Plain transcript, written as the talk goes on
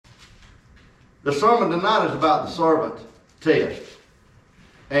The sermon tonight is about the servant test.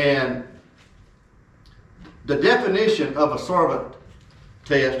 And the definition of a servant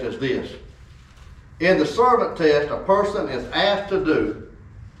test is this. In the servant test, a person is asked to do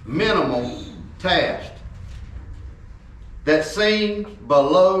minimal tasks that seems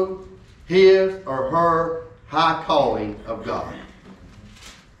below his or her high calling of God.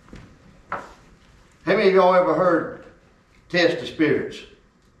 How many of y'all ever heard test the spirits?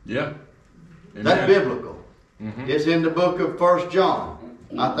 Yeah. Amen. That's biblical. Mm-hmm. It's in the book of 1 John.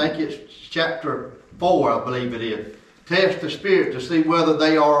 I think it's chapter 4, I believe it is. Test the spirit to see whether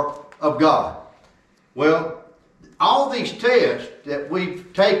they are of God. Well, all these tests that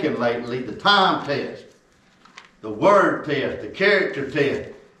we've taken lately, the time test, the word test, the character test,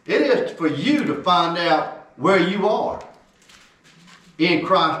 it is for you to find out where you are in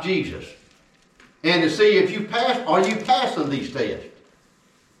Christ Jesus. And to see if you pass, are you passing these tests?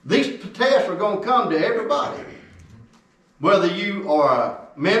 These tests are going to come to everybody. Whether you are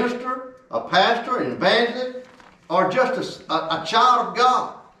a minister, a pastor, an evangelist, or just a child of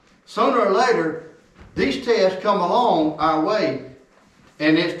God. Sooner or later, these tests come along our way,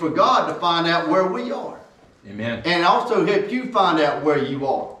 and it's for God to find out where we are. Amen. And also help you find out where you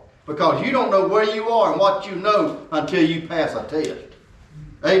are. Because you don't know where you are and what you know until you pass a test.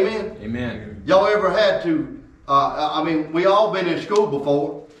 Amen? Amen. Y'all ever had to, we all been in school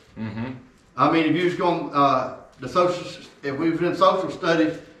before. Mm-hmm. If you was going, if we was in social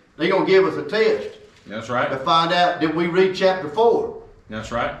studies, they're going to give us a test. That's right. To find out, did we read chapter 4?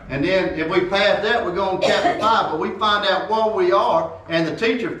 That's right. And then if we pass that, we're going to chapter 5. But we find out where we are, and the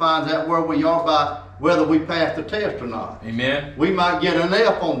teacher finds out where we are by whether we pass the test or not. Amen. We might get an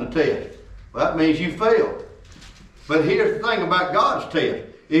F on the test. Well, that means you failed. But here's the thing about God's test.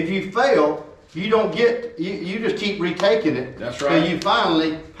 If you fail, you don't get, you just keep retaking it. That's right. Till you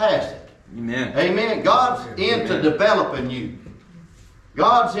finally pass it. Amen. Amen. God's into developing you.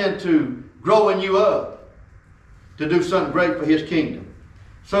 God's into growing you up to do something great for His kingdom.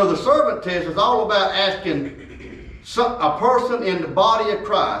 So the servant test is all about asking a person in the body of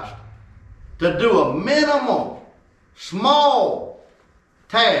Christ to do a minimal, small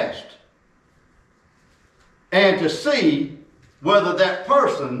task and to see whether that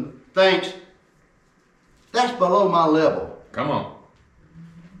person thinks, that's below my level. Come on.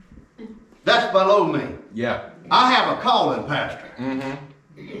 That's below me. Yeah. I have a calling, Pastor.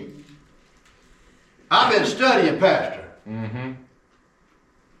 Mm-hmm. I've been studying, Pastor. Mm-hmm.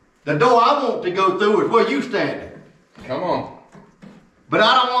 The door I want to go through is where you standing. Come on. But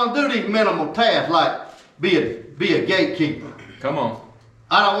I don't want to do these minimal tasks like be a gatekeeper. Come on.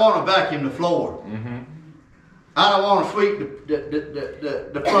 I don't want to vacuum the floor. Mm-hmm. I don't want to sweep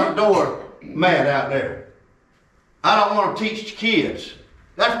the front door mat out there. I don't want to teach kids.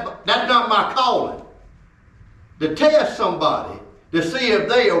 That's not my calling. To test somebody to see if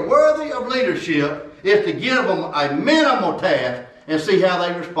they are worthy of leadership is to give them a minimal task and see how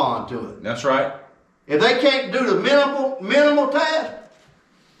they respond to it. That's right. If they can't do the minimal task,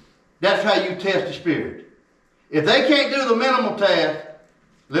 that's how you test the spirit. If they can't do the minimal task,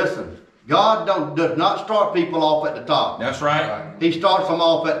 listen, God does not start people off at the top. That's right. He starts them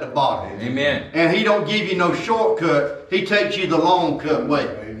off at the bottom. Amen. And He don't give you no shortcut. He takes you the long cut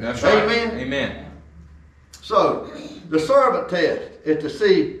way. That's right. Amen? Amen. So, the servant test is to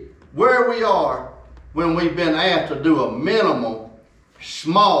see where we are when we've been asked to do a minimal,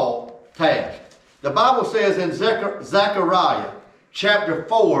 small task. The Bible says in Zechariah chapter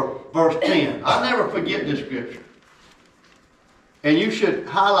 4, verse 10. I never forget this scripture. And you should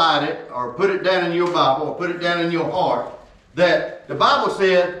highlight it or put it down in your Bible or put it down in your heart. That the Bible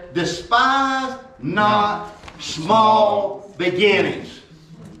says, despise not small beginnings.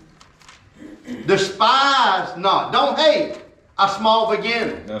 Despise not. Don't hate a small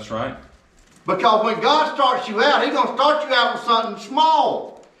beginning. That's right. Because when God starts you out, He's going to start you out with something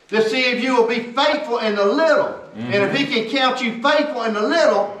small to see if you will be faithful in the little. Mm-hmm. And if He can count you faithful in the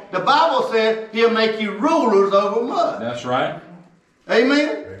little, the Bible says He'll make you rulers over much. That's right.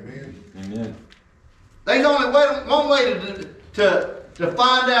 Amen? Amen. Amen. There's only one way to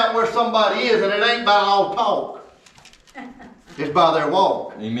find out where somebody is, and it ain't by all talk. It's by their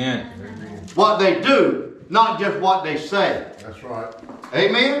walk. Amen. Amen. What they do, not just what they say. That's right.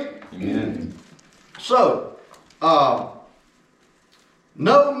 Amen? Amen. So, no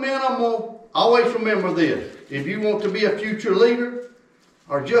minimal, always remember this. If you want to be a future leader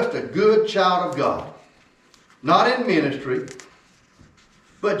or just a good child of God, not in ministry,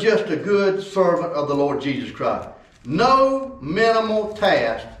 but just a good servant of the Lord Jesus Christ, no minimal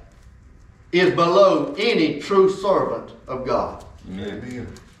task is below any true servant of God. Amen.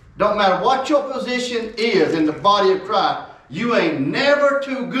 Amen. Don't matter what your position is in the body of Christ, you ain't never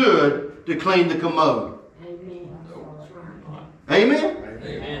too good to clean the commode. Amen?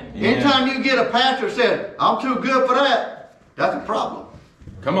 Amen. Anytime you get a pastor that says, I'm too good for that, that's a problem.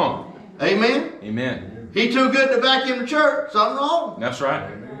 Come on. Amen? Amen. He too good to vacuum the church, something wrong. That's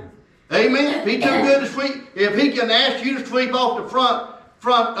right. Amen? If he too good to sweep, if he can ask you to sweep off the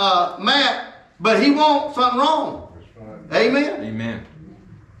front mat, but he won't, something wrong. Amen? Amen.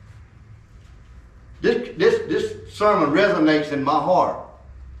 This sermon resonates in my heart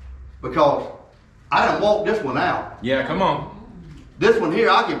because I done walked this one out. Yeah, come on. This one here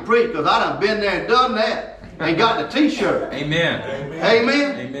I can preach because I done been there and done that and got the t-shirt. Amen.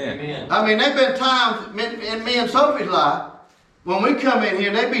 Amen? Amen. I mean, there's been times in me and Sophie's life when we come in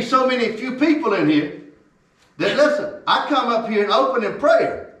here, there be so many few people in here that, listen, I come up here and open in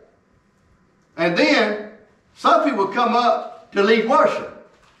prayer. And then Sophie would come up to lead worship.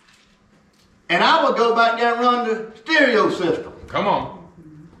 And I would go back there and run the stereo system. Come on.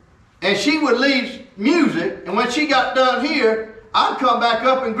 And she would lead music. And when she got done here, I'd come back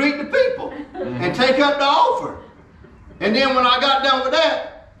up and greet the people and take up the offering. And then when I got done with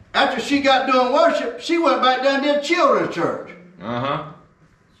that, after she got doing worship, she went back down and did children's church. Uh-huh.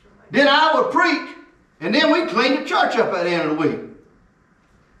 Then I would preach, and then we cleaned the church up at the end of the week.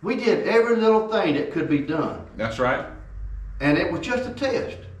 We did every little thing that could be done. That's right. And it was just a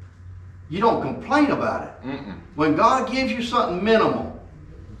test. You don't complain about it. Mm-mm. When God gives you something minimal,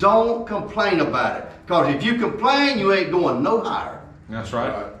 don't complain about it. Because if you complain, you ain't going no higher. That's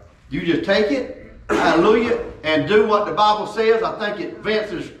right. You just take it, hallelujah, and do what the Bible says. I think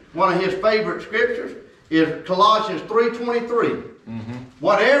Vince is one of his favorite scriptures, is Colossians 3:23. Mm-hmm.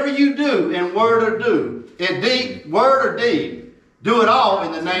 Whatever you do in word or word or deed, do it all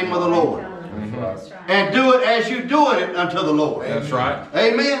in the name of the Lord. Mm-hmm. And do it as you doing it unto the Lord. That's right.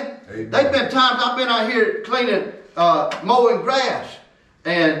 Amen. There's been times I've been out here cleaning, mowing grass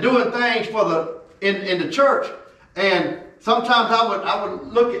and doing things for in the church. And sometimes I would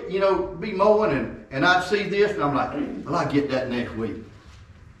look at, be mowing and I'd see this and I'm like, well, I'll get that next week.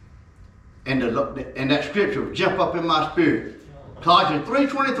 And that scripture would jump up in my spirit. Colossians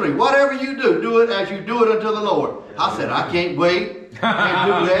 3:23, whatever you do, do it as you do it unto the Lord. I said, I can't wait. I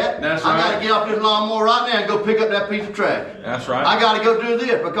can't do that. That's I right. got to get off this lawnmower right now and go pick up that piece of trash. That's right. I got to go do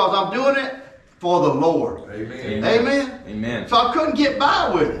this because I'm doing it for the Lord. Amen. Amen. Amen. So I couldn't get by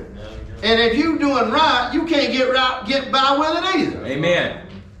with it. And if you doing right, you can't get by with it either. Amen.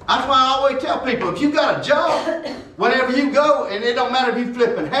 That's why I always tell people, if you got a job, whenever you go, and it don't matter if you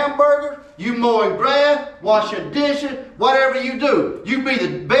flipping hamburgers, you mowing grass, washing dishes, whatever you do, you be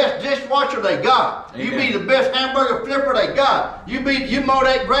the best dishwasher they got. Amen. You be the best hamburger flipper they got. You mow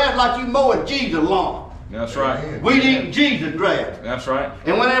that grass like you mowing Jesus' lawn. That's right. We eating Jesus grass. That's right.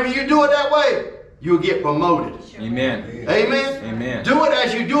 And whenever you do it that way, you'll get promoted. Amen. Amen? Amen. Do it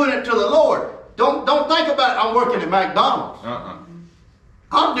as you're doing it to the Lord. Don't think about it, I'm working at McDonald's.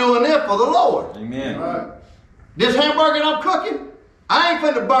 I'm doing it for the Lord. Amen. This hamburger I'm cooking, I ain't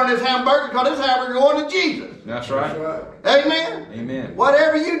finna burn this hamburger because this hamburger going to Jesus. That's right. Amen? Amen.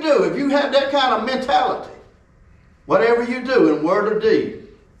 Whatever you do, if you have that kind of mentality, whatever you do in word or deed,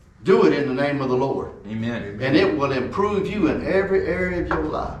 do it in the name of the Lord. Amen. And it will improve you in every area of your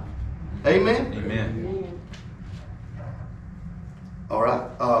life. Amen? Amen. All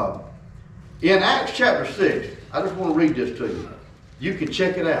right. In Acts chapter 6, I just want to read this to you. You can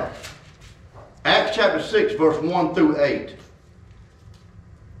check it out. Acts chapter 6, verse 1 through 8.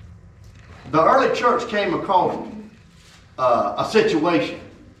 The early church came across a situation,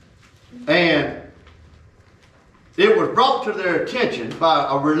 and it was brought to their attention by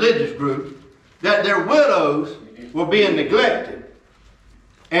a religious group that their widows were being neglected,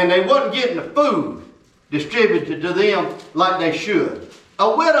 and they wasn't getting the food distributed to them like they should.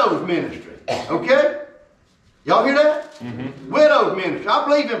 A widow's ministry, okay? Y'all hear that? Mm-hmm. Widow's ministry. I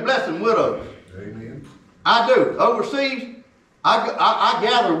believe in blessing widows. Amen. I do. Overseas, I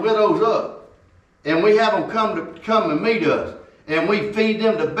gather widows up, and we have them come and meet us, and we feed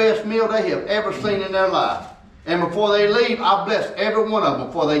them the best meal they have ever seen in their life. And before they leave, I bless every one of them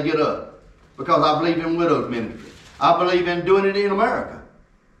before they get up, because I believe in widows ministry. I believe in doing it in America.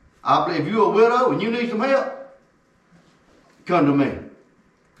 I believe if you're a widow and you need some help, come to me,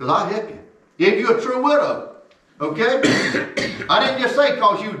 because I'll help you. If you're a true widow. Okay? I didn't just say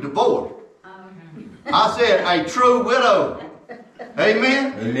because you were divorced. I said a true widow.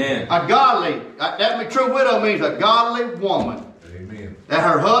 Amen? Amen. A godly. True widow means a godly woman. Amen. That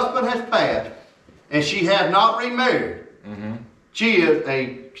her husband has passed and she has not remarried. Mm-hmm.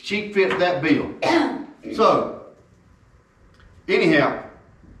 She fits that bill. So, anyhow,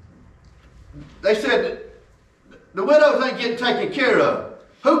 they said the widows ain't getting taken care of.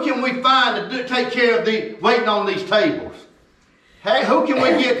 Who can we find to take care of waiting on these tables? Hey, who can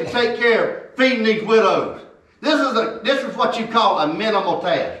we get to take care of feeding these widows? This is what you call a minimal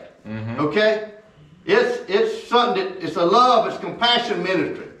task. Okay? It's something it's a love, it's compassion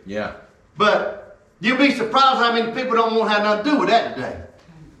ministry. Yeah. But you'll be surprised how many people don't want to have nothing to do with that today.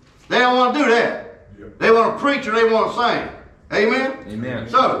 They don't want to do that. Yep. They want to preach or they want to sing. Amen? Amen.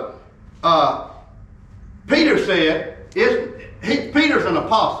 So, Peter said, Peter's an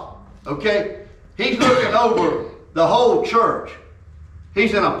apostle, okay? He's looking over the whole church.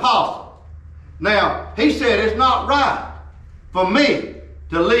 He's an apostle. Now, he said it's not right for me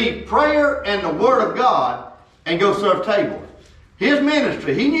to leave prayer and the Word of God and go serve tables. His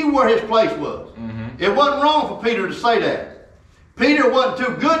ministry, he knew where his place was. It wasn't wrong for Peter to say that. Peter wasn't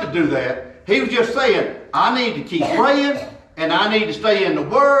too good to do that. He was just saying, I need to keep praying and I need to stay in the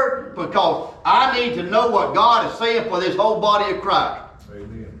Word because I need to know what God is saying for this whole body of Christ.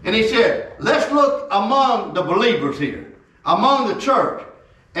 Amen. And he said, let's look among the believers here, among the church,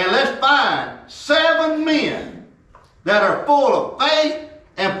 and let's find 7 men that are full of faith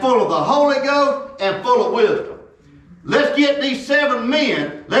and full of the Holy Ghost and full of wisdom. Let's get these 7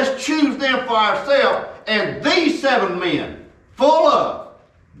 men, let's choose them for ourselves, and these 7 men, full of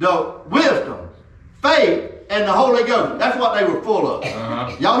the wisdom, faith, and the Holy Ghost. That's what they were full of.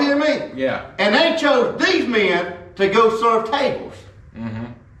 Y'all hear me? Yeah. And they chose these men to go serve tables.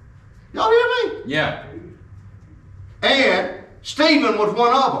 Y'all hear me? Yeah. And Stephen was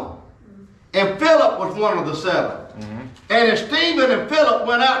one of them. And Philip was one of the 7. And as Stephen and Philip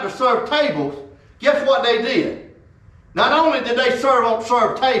went out to serve tables, guess what they did? Not only did they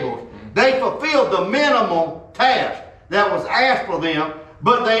serve tables, they fulfilled the minimum task that was asked for them,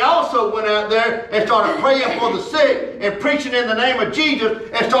 but they also went out there and started praying for the sick and preaching in the name of Jesus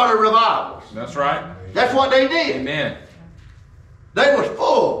and started revivals. That's right. That's what they did. Amen. They was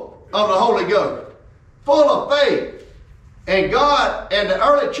full of the Holy Ghost, full of faith. And God and the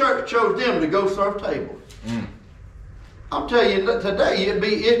early church chose them to go serve tables. I'm telling you, today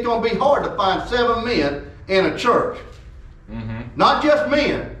it's going to be hard to find 7 men in a church. Not just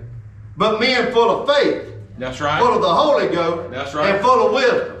men, but men full of faith. That's right. Full of the Holy Ghost. That's right. And full of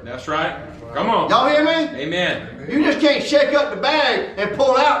wisdom. That's right. Come on. Y'all hear me? Amen. You just can't shake up the bag and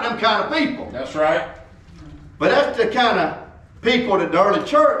pull out them kind of people. That's right. But that's the kind of people that the early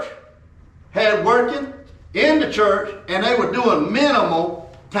church had working in the church, and they were doing minimal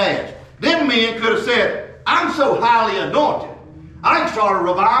tasks. Them men could have said, I'm so highly anointed, I can start a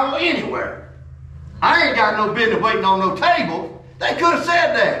revival anywhere. I ain't got no business waiting on no table. They could have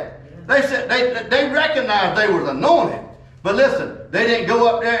said that. They said they recognized they was anointed. But listen, they didn't go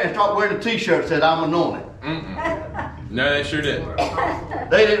up there and start wearing a t-shirt that said, I'm anointed. No, they sure didn't.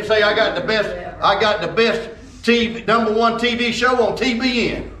 They didn't say, I got the best TV, #1 TV show on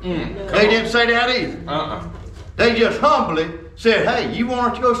TBN. They didn't say that either. They just humbly said, hey, you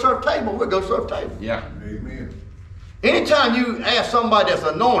want to go serve table? We'll go serve table. Yeah. Amen. Anytime you ask somebody that's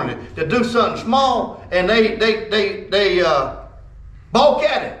anointed to do something small and they balk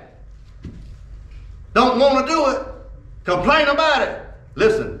at it, don't want to do it, complain about it,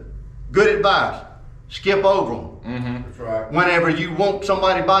 listen, good advice, skip over them. That's right. Whenever you want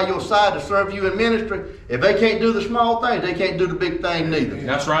somebody by your side to serve you in ministry, if they can't do the small things, they can't do the big thing neither.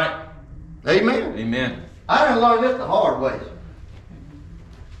 That's right. Amen? Amen. I didn't learn this the hard way.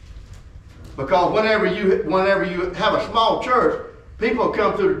 Because whenever you have a small church, people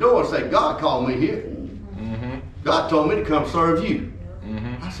come through the door and say, God called me here. God told me to come serve you.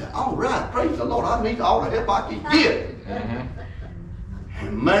 I said, all right, praise the Lord. I need all the help I can get.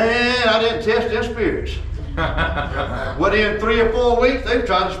 And man, I didn't test their spirits. Within 3 or 4 weeks, they were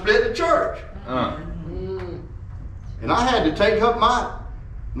trying to split the church. And I had to take up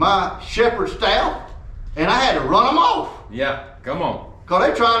my shepherd staff and I had to run them off. Yeah. Come on. Because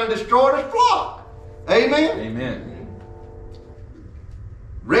they're trying to destroy this flock. Amen? Amen.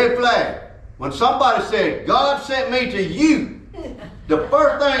 Red flag. When somebody said, God sent me to you, the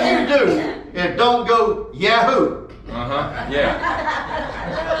first thing you do is don't go Yahoo. Yeah.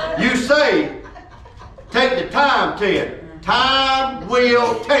 You say, take the time test. Time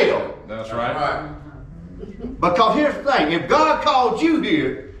will tell. That's right. Right. Because here's the thing. If God called you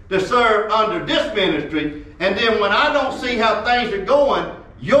here to serve under this ministry, and then when I don't see how things are going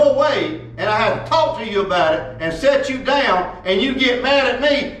your way, and I have to talk to you about it and set you down, and you get mad at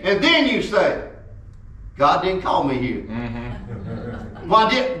me, and then you say, God didn't call me here. Why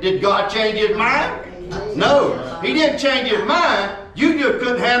did God change his mind? No, he didn't change his mind. You just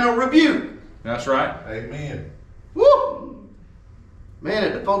couldn't handle rebuke. That's right. Amen. Woo!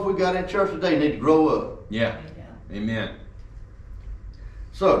 Man, the folks we got in church today need to grow up. Yeah. Amen.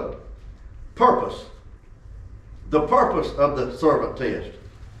 So, purpose. The purpose of the servant test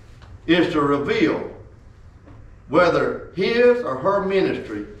is to reveal whether his or her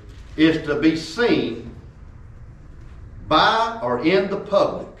ministry is to be seen by or in the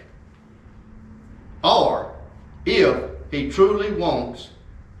public, or if he truly wants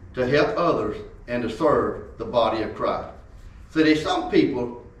to help others and to serve the body of Christ. So there's some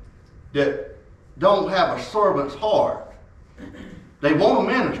people that don't have a servant's heart. They want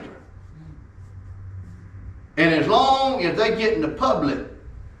to minister. And as long as they get in the public,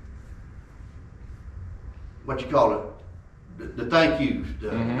 what you call it, the thank yous, the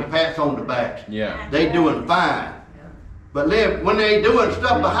pats on the backs, Yeah. they doing fine. But when they doing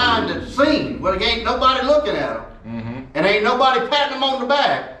stuff behind the scene, where there ain't nobody looking at them, and ain't nobody patting them on the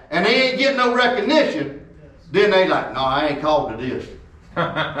back, and they ain't getting no recognition, then they like, no, I ain't called to this.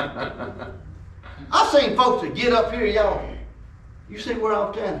 I seen folks that get up here, y'all. You see where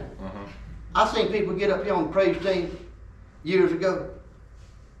I'm standing? I seen people get up here on the praise team years ago.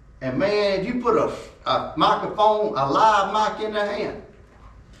 And man, if you put a microphone, a live mic in their hand,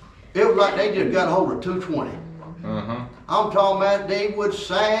 it was like they just got a hold of 220. I'm talking about they would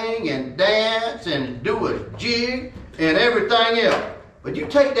sing and dance and do a jig and everything else. But you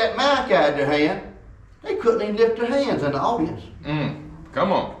take that mic out of their hand, they couldn't even lift their hands in the audience.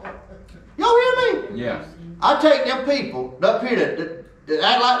 Come on. Y'all hear me? Yeah. I take them people up here that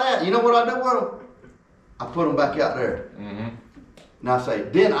act like that. You know what I do with them? I put them back out there. And I say,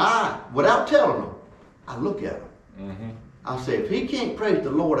 then without telling them, I look at them. I say, if he can't praise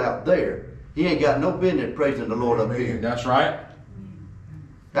the Lord out there, he ain't got no business praising the Lord up here. That's right.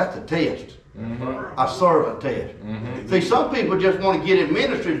 That's a test. A servant test. See, some people just want to get in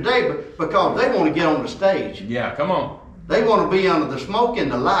ministry today because they want to get on the stage. Yeah, come on. They want to be under the smoke and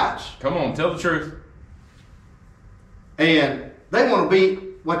the lights. Come on, tell the truth. And they want to be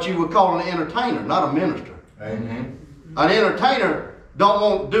what you would call an entertainer, not a minister. Amen. An entertainer don't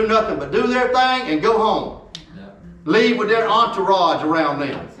want to do nothing but do their thing and go home. Leave with their entourage around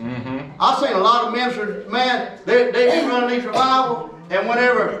them. I've seen a lot of ministers, man, they run these revivals, and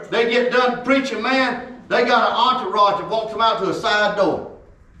whenever they get done preaching, man, they got an entourage that walks them out to the side door.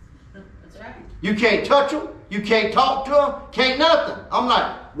 That's right. You can't touch them, you can't talk to them, can't nothing. I'm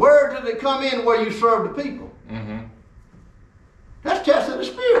like, where did it come in where you serve the people? That's testing the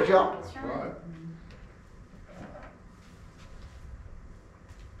spirit, y'all. That's Right. right.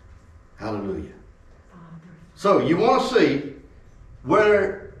 Hallelujah. So you want to see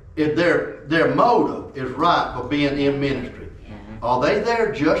where if their motive is right for being in ministry. Are they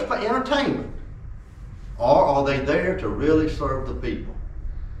there just for entertainment? Or are they there to really serve the people?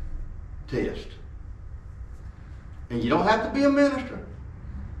 Test. And you don't have to be a minister.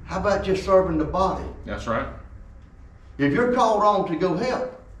 How about just serving the body? That's right. If you're called on to go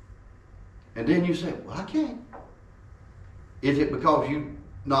help, and then you say, well, I can't. Is it because you're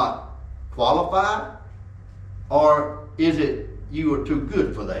not qualified? Or is it you are too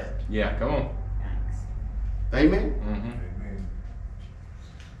good for that? Yeah, come on. Thanks. Amen? Amen.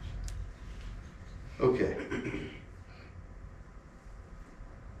 Okay.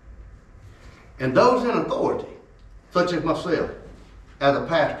 And those in authority, such as myself, as a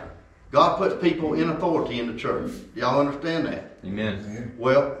pastor, God puts people in authority in the church. Y'all understand that? Amen. Amen.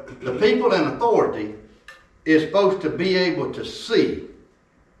 Well, the people in authority is supposed to be able to see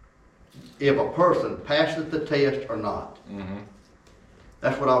if a person passes the test or not.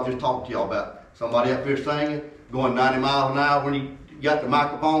 That's what I was just talking to y'all about. Somebody up here singing, going 90 miles an hour. When you got the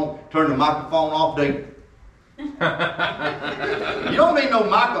microphone, turn the microphone off. You don't need no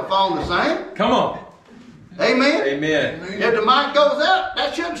microphone to sing. Come on. Amen? Amen. If the mic goes out,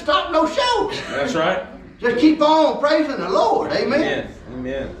 that shouldn't stop no show. That's right. Just keep on praising the Lord. Amen?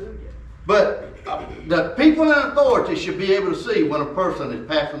 Amen. But the people in authority should be able to see when a person is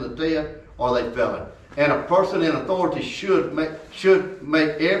passing the test or they fail it. And a person in authority should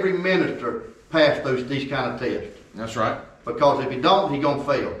make every minister pass these kind of tests. That's right. Because if he don't, he's gonna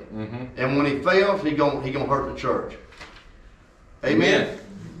fail. And when he fails, he gonna hurt the church. Amen.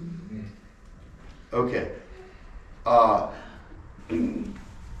 Okay.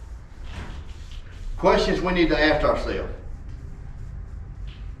 Questions we need to ask ourselves.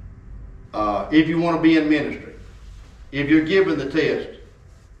 If you want to be in ministry, if you're given the test,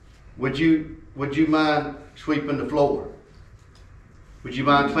 would you mind sweeping the floor? Would you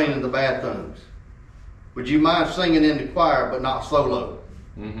mind cleaning the bathrooms? Would you mind singing in the choir but not solo?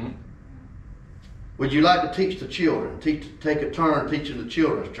 Would you like to teach the children? Take a turn teaching the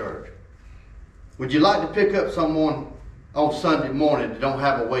children's church? Would you like to pick up someone on Sunday morning that don't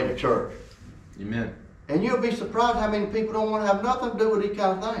have a way to church. Amen. And you'll be surprised how many people don't want to have nothing to do with these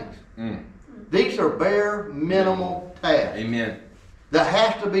kind of things. Mm. These are bare minimal tasks Amen. that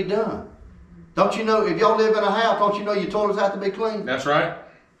has to be done. Don't you know, if y'all live in a house, don't you know your toilets have to be clean? That's right.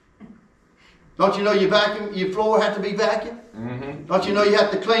 Don't you know your floor has to be vacuumed? Mm-hmm. Don't you know you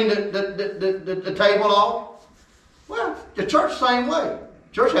have to clean the table off? Well, the church same way.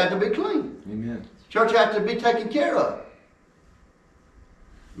 Church had to be clean. Amen. Church had to be taken care of.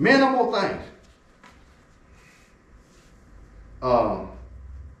 Minimal things.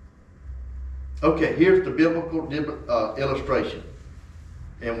 Okay, here's the biblical illustration.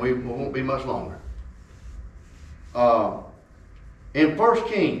 And we won't be much longer. In 1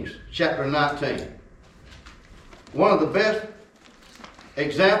 Kings chapter 19, one of the best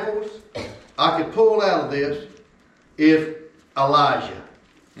examples I could pull out of this is Elijah,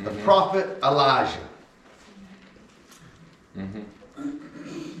 the prophet Elijah.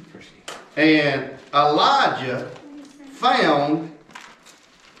 And Elijah found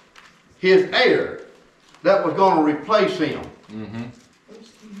his heir that was going to replace him.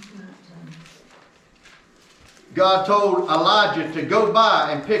 God told Elijah to go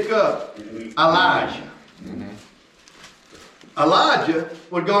by and pick up Elijah. Elijah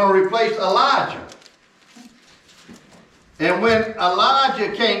was going to replace Elijah. And when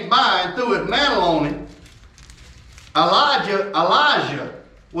Elijah came by and threw his mantle on him, Elijah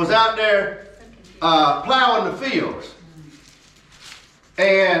was out there plowing the fields.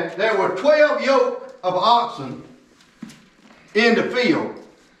 And there were 12 yoke of oxen in the field.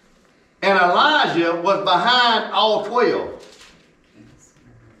 And Elijah was behind all 12.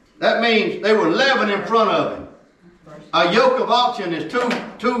 That means they were 11 in front of him. A yoke of oxen is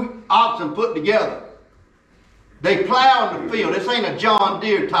two oxen put together. They plow in the field. This ain't a John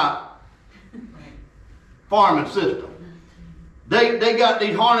Deere type farming system. They got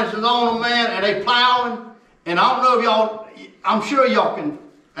these harnesses on them, man, and they plowing. And I don't know if y'all, I'm sure y'all can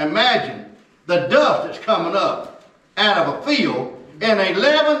imagine the dust that's coming up out of a field, and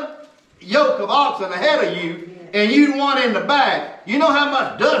 11 yoke of oxen ahead of you, and you one in the back. You know how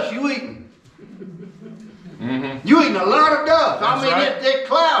much dust you eating? You eating a lot of dust. That's right. It's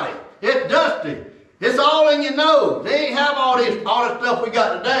cloudy. It's dusty. It's all in your nose. They ain't have all this stuff we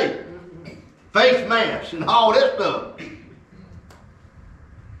got today. Face masks and all this stuff.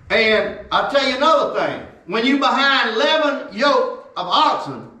 And I'll tell you another thing. When you behind 11 yoke of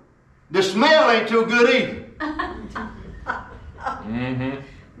oxen, the smell ain't too good either.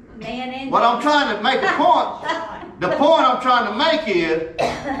 What I'm trying to make a point, the point I'm trying to make is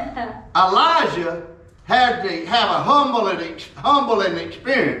Elijah had to have a humbling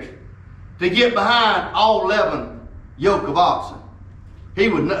experience to get behind all 11 yoke of oxen. He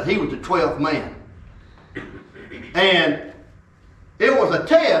was the 12th man. And it was a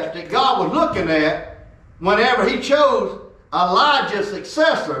test that God was looking at whenever he chose Elijah's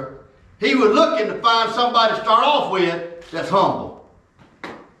successor. He was looking to find somebody to start off with that's humble,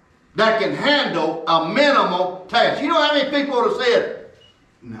 that can handle a minimal task. You know how many people would have said,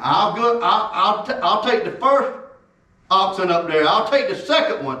 I'll take the first oxen up there, I'll take the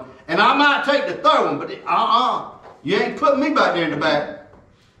second one, and I might take the third one, but you ain't putting me back there in the back.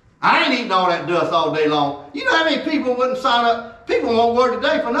 I ain't eating all that dust all day long. You know how many people wouldn't sign up? People won't work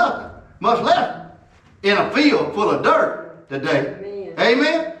today for nothing, much less in a field full of dirt today.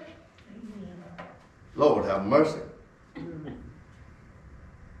 Amen? Lord have mercy.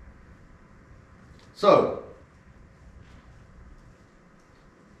 So,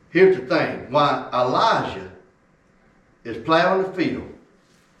 here's the thing. Why Elijah is plowing the field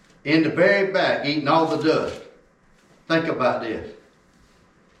in the very back, eating all the dust. Think about this.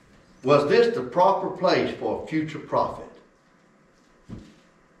 Was this the proper place for a future prophet?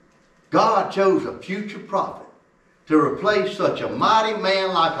 God chose a future prophet to replace such a mighty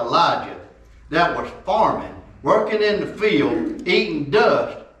man like Elijah that was farming, working in the field, eating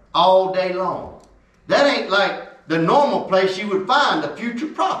dust all day long. That ain't like the normal place you would find a future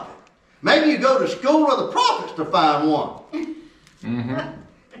prophet. Maybe you go to school of the prophets to find one.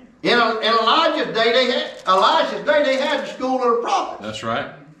 In Elijah's day, they had the school of the prophets. That's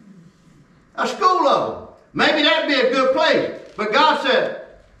right. A school of them. Maybe that'd be a good place. But God said,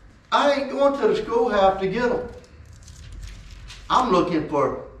 I ain't going to the schoolhouse to get them. I'm looking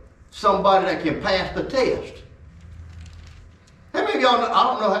for somebody that can pass the test. How many of y'all know, I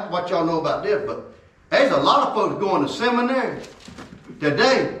don't know what y'all know about this, but there's a lot of folks going to seminary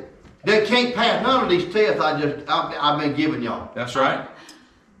today that can't pass none of these tests I've been giving y'all. That's right.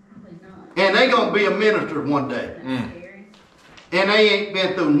 And they going to be a minister one day. And they ain't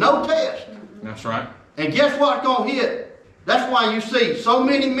been through no test. That's right. And guess what's going to hit That's why you see so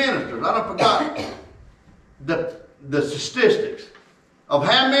many ministers. I done forgot the statistics of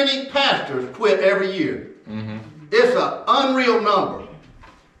how many pastors quit every year. Mm-hmm. It's an unreal number.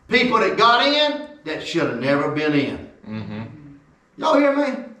 People that got in that should have never been in. Mm-hmm. Y'all hear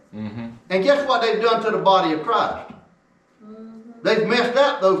me? Mm-hmm. And guess what they've done to the body of Christ? They've messed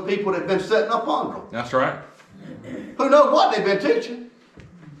up those people that have been sitting up under them. That's right. Who knows what they've been teaching?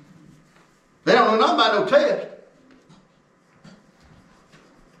 They don't know nothing about no test.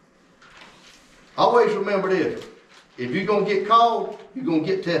 Always remember this. If you're going to get called, you're going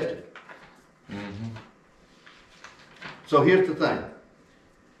to get tested. Mm-hmm. So here's the thing.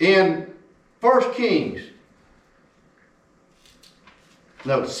 In 2 Kings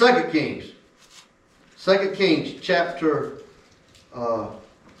chapter, did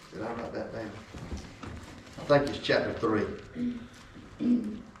I write that down? I think it's chapter 3.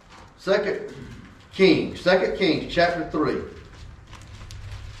 2 Kings chapter 3.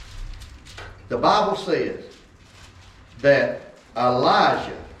 The Bible says that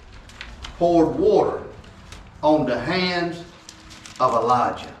Elijah poured water on the hands of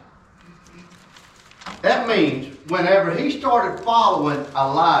Elijah. That means whenever he started following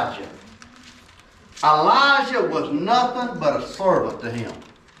Elijah, Elijah was nothing but a servant to him.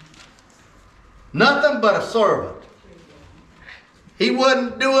 Nothing but a servant. He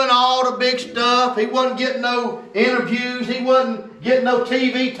wasn't doing all the big stuff. He wasn't getting no interviews. He wasn't getting no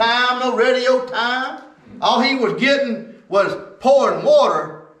TV time, no radio time. All he was getting was pouring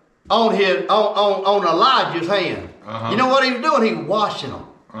water on Elijah's hand. Uh-huh. You know what he was doing? He was washing them.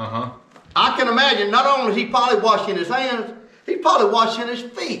 Uh-huh. I can imagine not only is he probably washing his hands, he's probably washing his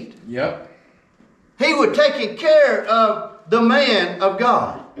feet. Yep. He was taking care of the man of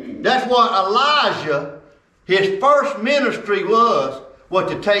God. That's what Elijah, his first ministry was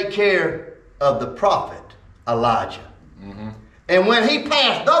to take care of the prophet Elijah. Mm-hmm. And when he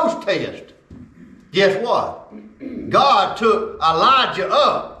passed those tests, guess what? God took Elijah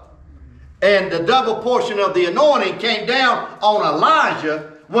up, and the double portion of the anointing came down on Elijah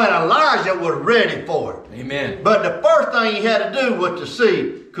when Elijah was ready for it. Amen. But the first thing he had to do was to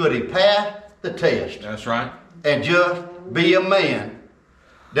see, could he pass the test? That's right. And just be a man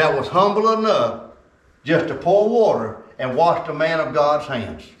that was humble enough just to pour water and wash the man of God's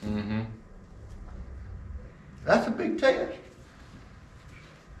hands. Mm-hmm. That's a big test.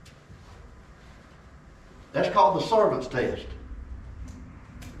 That's called the servant's test.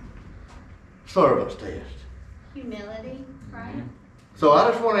 Servant's test. Humility, right? So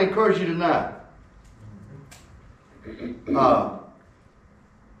I just want to encourage you tonight.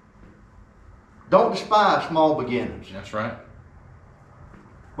 Don't despise small beginnings. That's right.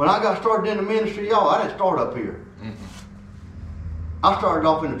 When I got started in the ministry, y'all, I didn't start up here. Mm-hmm. I started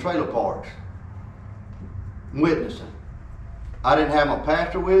off in the trailer parks, witnessing. I didn't have my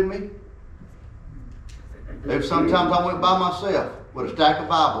pastor with me. There was sometimes I went by myself with a stack of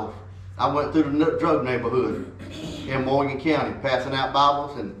Bibles. I went through the drug neighborhood in Morgan County, passing out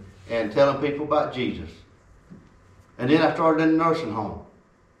Bibles and telling people about Jesus. And then I started in the nursing home.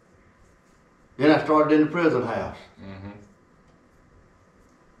 Then I started in the prison house. Mm-hmm.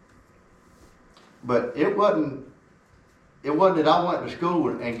 But it wasn't that I went to school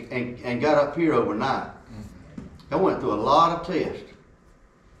and got up here overnight. I went through a lot of tests.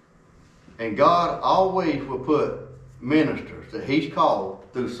 And God always will put ministers that He's called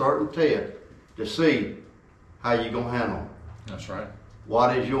through certain tests to see how you're going to handle them. That's right.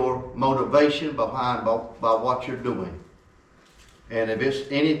 What is your motivation behind by what you're doing? And if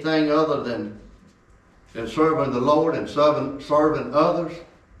it's anything other than serving the Lord and serving others,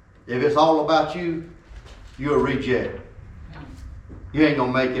 if it's all about you, you're a reject. You ain't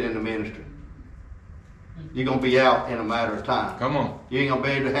going to make it in the ministry. You're going to be out in a matter of time. Come on. You ain't going to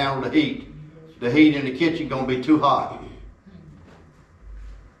be able to handle the heat. The heat in the kitchen going to be too hot.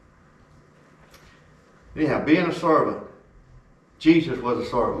 Anyhow, being a servant, Jesus was a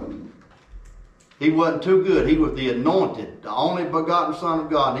servant. He wasn't too good. He was the anointed, the only begotten Son of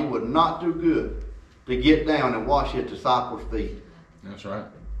God, and He was not too good to get down and wash His disciples' feet. That's right.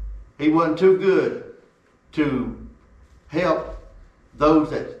 He wasn't too good to help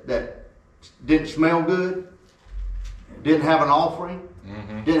those that didn't smell good, didn't have an offering,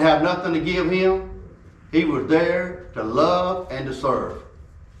 Mm-hmm. didn't have nothing to give Him. He was there to love and to serve.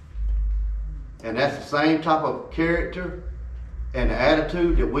 And that's the same type of character and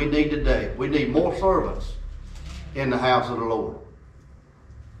attitude that we need today. We need more servants in the house of the Lord.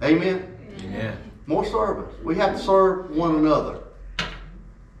 Amen? Amen. More servants. We have to serve one another.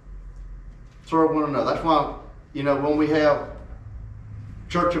 Serve one another. That's why, when we have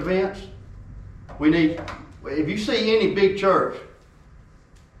church events, we need If you see any big church,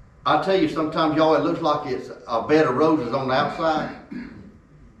 I tell you, sometimes y'all, it looks like it's a bed of roses on the outside.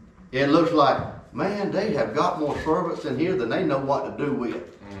 It looks like, man, they have got more servants in here than they know what to do with.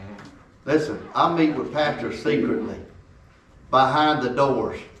 Listen, I meet with pastors secretly behind the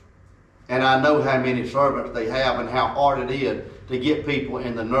doors, and I know how many servants they have and how hard it is to get people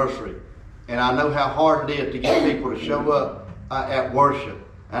in the nursery. And I know how hard it is to get people to show up at worship.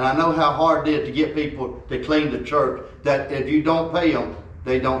 And I know how hard it is to get people to clean the church, that if you don't pay them,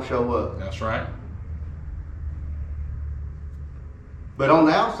 they don't show up. That's right. But on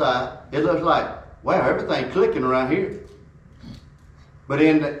the outside, it looks like, wow, everything's clicking around here. But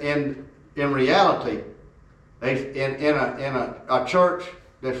in reality, in a church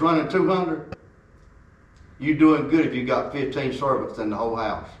that's running 200, you're doing good if you got 15 servants in the whole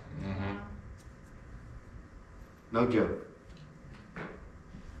house. Mm-hmm. No joke.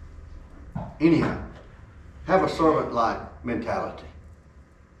 Anyhow, have a servant-like mentality.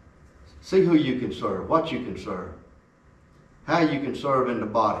 See who you can serve, what you can serve, how you can serve in the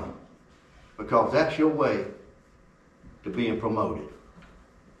body, because that's your way to being promoted.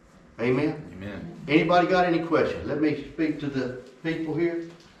 Amen? Amen. Anybody got any questions? Let me speak to the people here.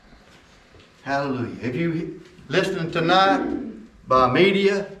 Hallelujah. If you listening tonight by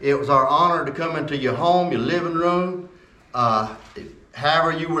media, it was our honor to come into your home, your living room.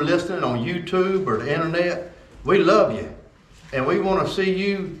 However you were listening on YouTube or the internet, we love you. And we want to see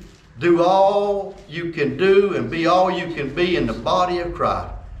you do all you can do and be all you can be in the body of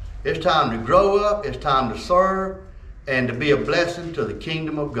Christ. It's time to grow up. It's time to serve and to be a blessing to the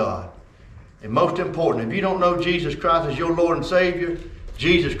kingdom of God. And most important, if you don't know Jesus Christ as your Lord and Savior,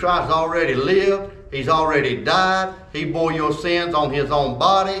 Jesus Christ has already lived. He's already died. He bore your sins on his own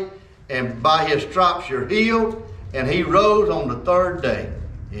body. And by his stripes you're healed. And he rose on the third day.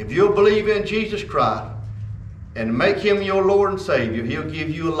 If you'll believe in Jesus Christ and make him your Lord and Savior, he'll give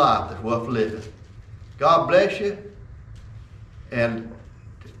you a life that's worth living. God bless you. And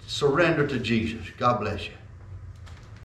surrender to Jesus. God bless you.